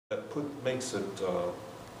that makes it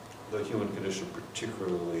the human condition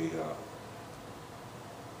particularly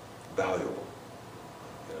valuable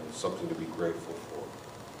and something to be grateful for.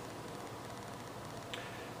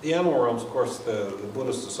 The animal realms, of course, the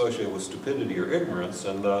Buddhists associate with stupidity or ignorance,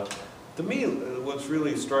 and to me, what's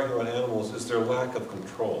really striking about animals is their lack of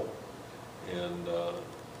control. And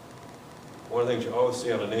one of the things you always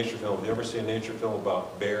see on a nature film, if you ever see a nature film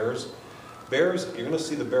about bears, bears, you're going to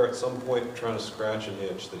see the bear at some point trying to scratch an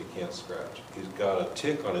itch that he can't scratch. He's got a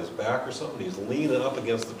tick on his back or something, he's leaning up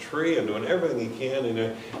against the tree and doing everything he can,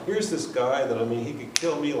 and here's this guy that, I mean, he could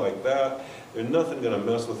kill me like that, there's nothing going to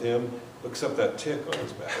mess with him except that tick on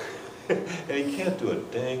his back. And he can't do a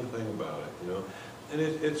dang thing about it, you know. And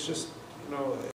it's just, you know,